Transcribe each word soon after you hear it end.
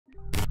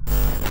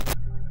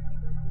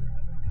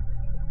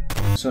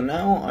So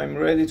now I'm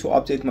ready to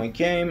update my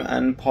game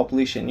and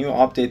publish a new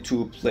update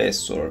to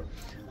Playstore.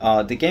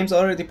 The game's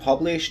already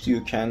published.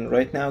 You can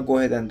right now go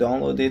ahead and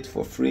download it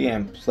for free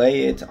and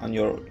play it on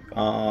your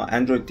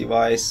Android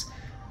device.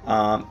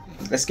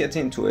 Let's get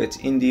into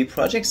it. In the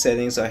project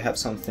settings, I have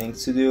some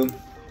things to do.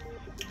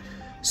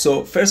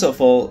 So first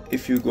of all,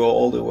 if you go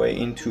all the way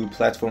into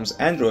platforms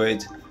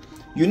Android,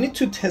 you need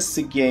to test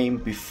the game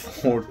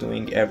before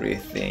doing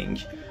everything.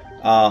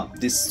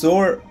 The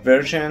store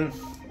version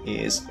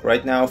is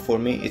right now, for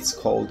me, it's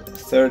called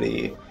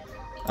 30,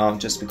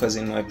 just because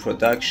in my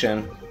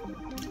production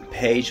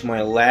page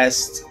my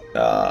last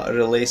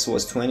release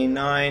was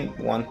 29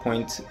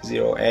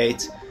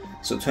 1.08,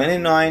 so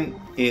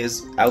 29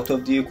 is out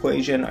of the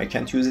equation. I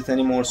can't use it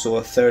anymore, so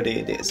 30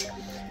 it is.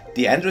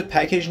 The Android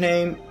package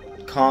name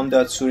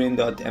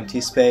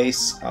com.surin.empty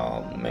space,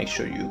 make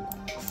sure you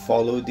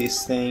follow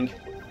this thing.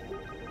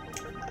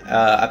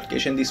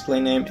 Application display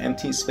name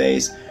empty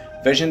space.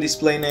 Version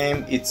display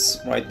name,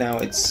 it's right now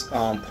it's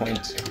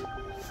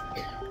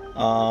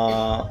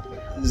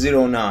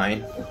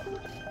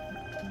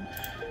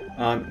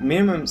 0.09.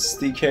 Minimum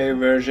SDK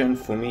version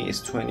for me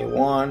is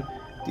 21.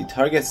 The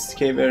target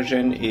SDK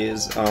version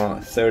is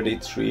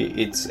 33.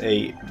 It's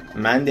a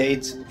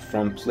mandate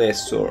from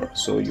Playstore,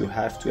 so you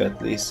have to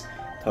at least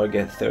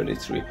target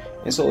 33.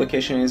 Install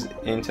location is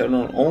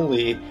internal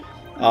only.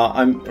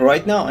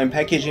 Right now I'm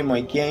packaging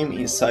my game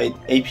inside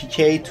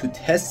APK to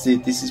test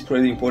it. This is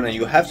pretty important.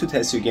 You have to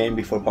test your game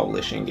before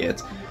publishing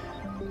it.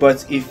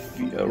 But if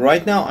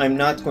right now I'm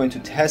not going to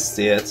test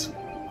it,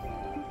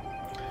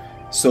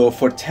 so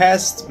for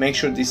test, make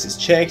sure this is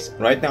checked.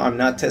 Right now I'm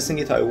not testing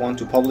it. I want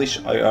to publish.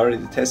 I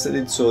already tested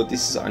it, so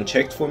this is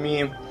unchecked for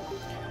me.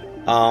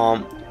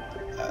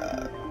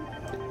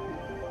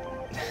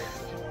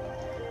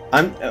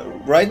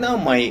 Right now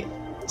my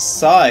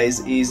size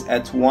is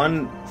at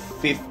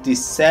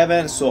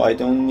 157, so I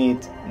don't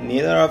need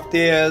neither of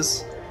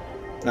these.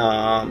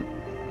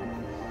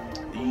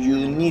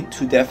 You need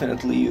to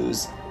definitely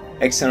use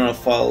external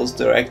files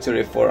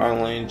directory for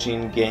online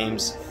engine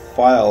games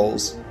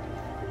files,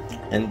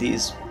 and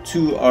these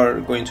two are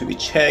going to be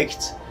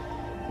checked.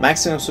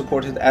 Maximum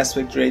supported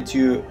aspect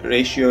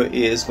ratio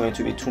is going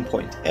to be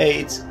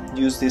 2.8.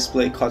 Use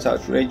display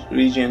cutout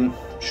region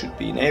should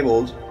be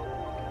enabled,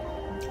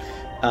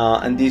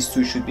 and these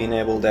two should be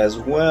enabled as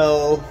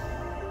well,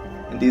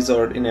 and these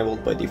are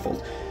enabled by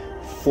default.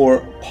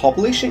 For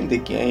publishing the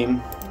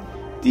game,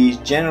 the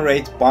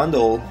generate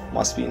bundle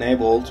must be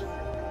enabled,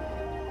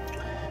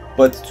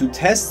 but to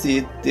test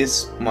it,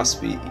 this must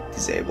be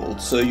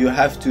disabled. So you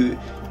have to,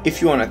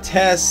 if you want to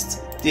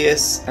test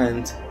this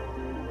and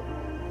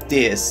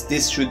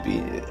this should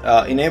be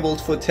enabled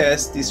for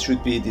test, this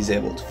should be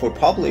disabled. For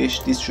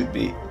publish, this should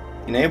be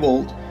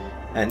enabled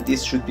and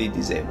this should be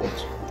disabled.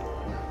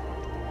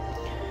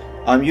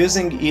 I'm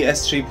using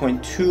ES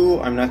 3.2.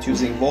 I'm not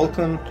using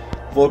Vulkan.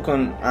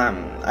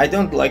 I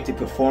don't like the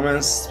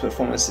performance.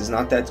 Performance is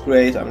not that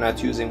great. I'm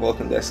not using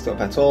Vulkan Desktop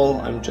at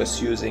all. I'm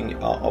just using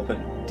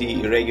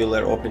the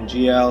regular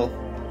OpenGL.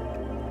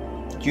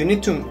 You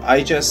need to.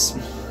 I just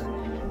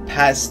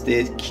passed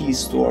the key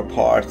store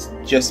part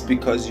just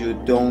because you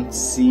don't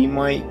see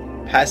my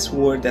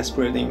password. That's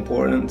pretty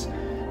important.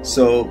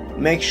 So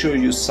make sure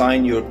you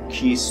sign your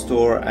key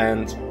store,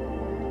 and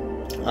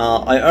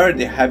I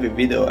already have a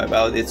video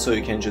about it, so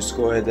you can just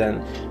go ahead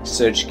and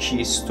search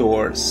key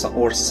store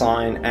or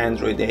sign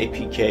Android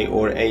APK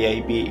or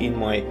AAB in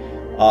my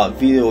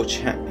video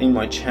in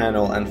my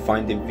channel and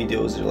find the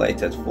videos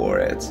related for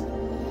it.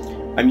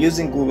 I'm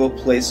using Google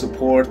Play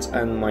support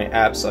and my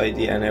apps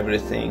ID and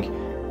everything.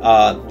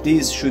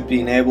 These should be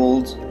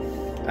enabled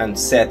and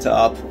set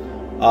up.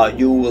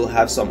 You will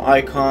have some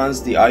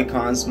icons. The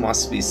icons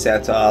must be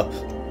set up,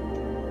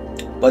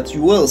 but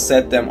you will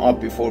set them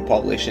up before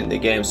publishing the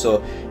game.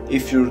 So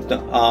if you're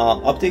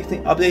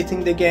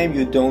updating the game,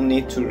 you don't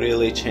need to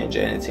really change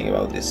anything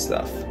about this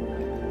stuff.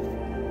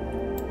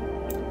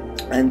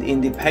 And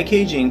in the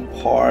packaging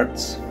part,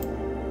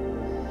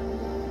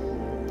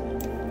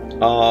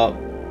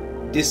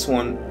 this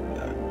one,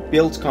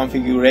 build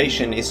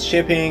configuration is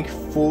shipping,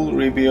 full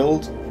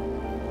rebuild,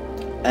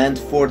 and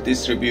for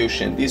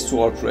distribution. These two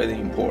are pretty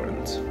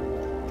important.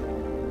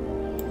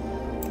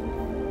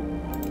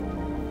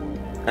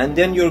 And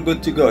then you're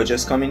good to go.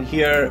 Just come in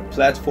here,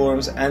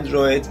 platforms,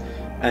 Android,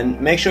 and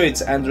make sure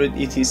it's Android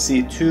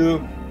etc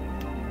 2.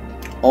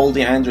 All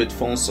the Android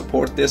phones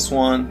support this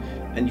one,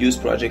 and use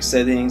project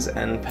settings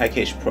and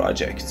package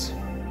projects.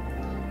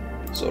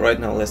 So right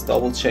now let's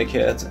double check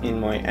it. In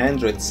my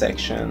Android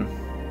section,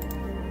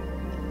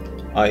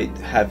 I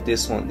have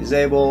this one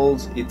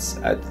disabled. It's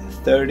at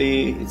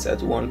 30, it's at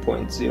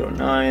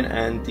 1.09,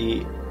 and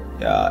the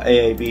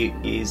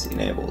AAB is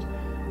enabled.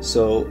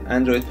 So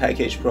Android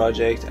package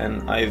project,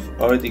 and I've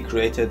already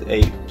created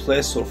a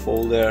Playstore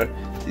folder.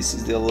 This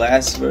is the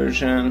last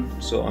version,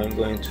 so I'm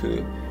going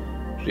to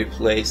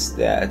replace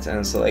that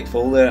and select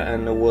folder,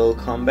 and we'll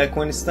come back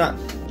when it's done.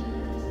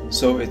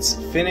 So it's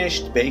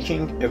finished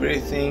baking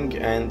everything,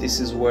 and this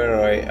is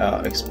where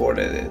I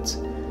exported it.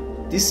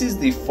 this is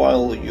the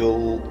file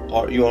you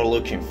are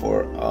looking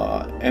for,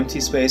 empty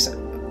space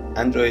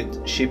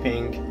Android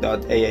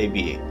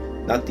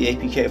shipping.aab, not the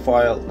APK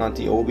file, not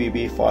the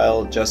OBB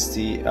file, just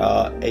the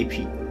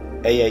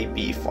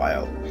AAB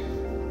file.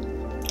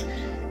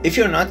 If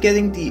you're not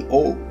getting the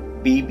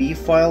OBB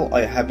file,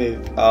 I have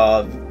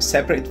a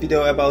separate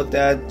video about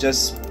that.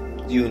 Just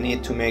you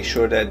need to make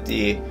sure that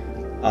the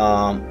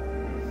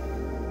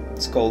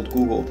it's called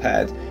Google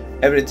Pad,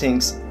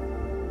 everything's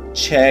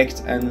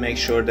checked, and make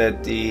sure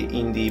that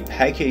in the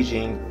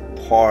packaging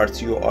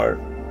part you are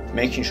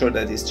making sure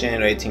that it's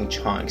generating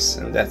chunks,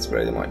 and that's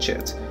pretty much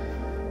it.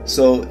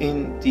 So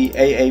in the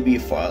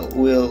AAB file,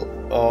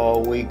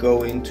 we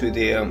go into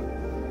the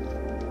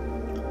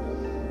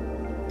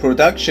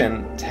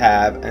production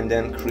tab and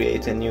then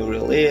create a new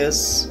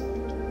release,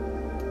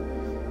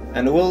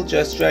 and we'll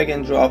just drag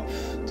and drop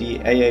the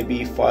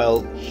AAB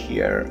file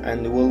here,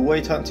 and we'll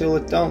wait until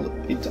it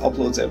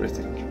uploads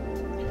everything.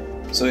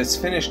 So it's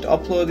finished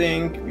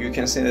uploading. You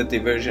can see that the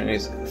version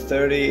is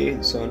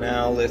 30. So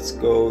now let's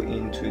go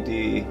into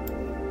the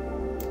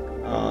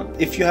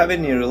if you have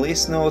any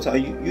release note, I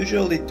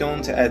usually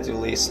don't add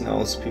release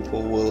notes.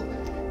 People will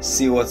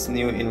see what's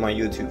new in my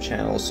YouTube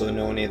channel, so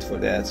no need for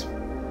that.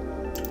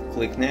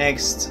 Click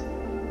next.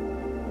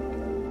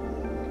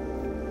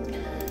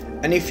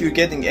 And if you're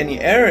getting any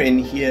error in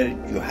here,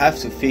 you have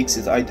to fix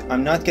it.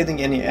 I'm not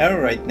getting any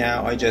error right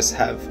now. I just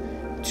have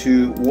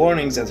 2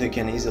 warnings that you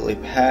can easily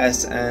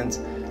pass, and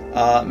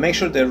make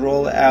sure the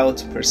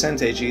rollout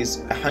percentage is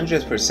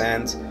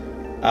 100%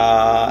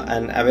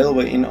 and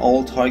available in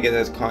all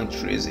targeted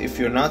countries. If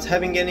you're not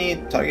having any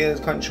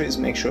targeted countries,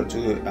 make sure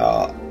to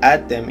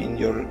add them in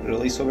your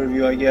release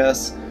overview, I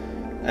guess,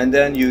 and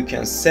then you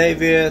can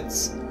save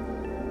it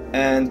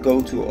and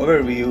go to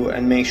overview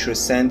and make sure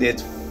send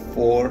it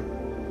for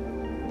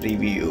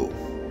review,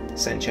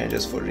 send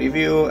changes for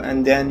review,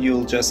 and then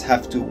you'll just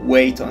have to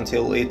wait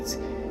until it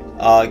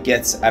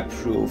gets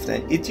approved.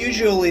 And it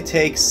usually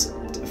takes,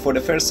 for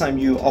the first time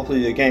you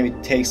upload the game,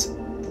 it takes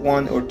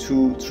 1 or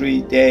 2,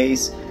 3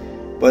 days,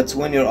 but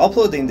when you're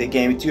uploading the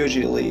game it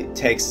usually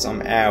takes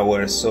some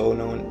hours, so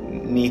no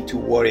need to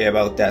worry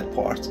about that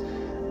part.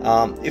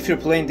 If you're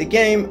playing the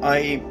game,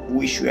 I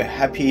wish you a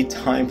happy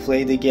time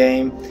play the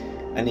game,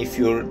 and if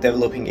you're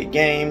developing a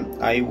game,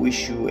 I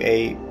wish you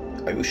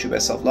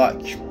best of luck.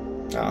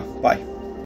 Bye.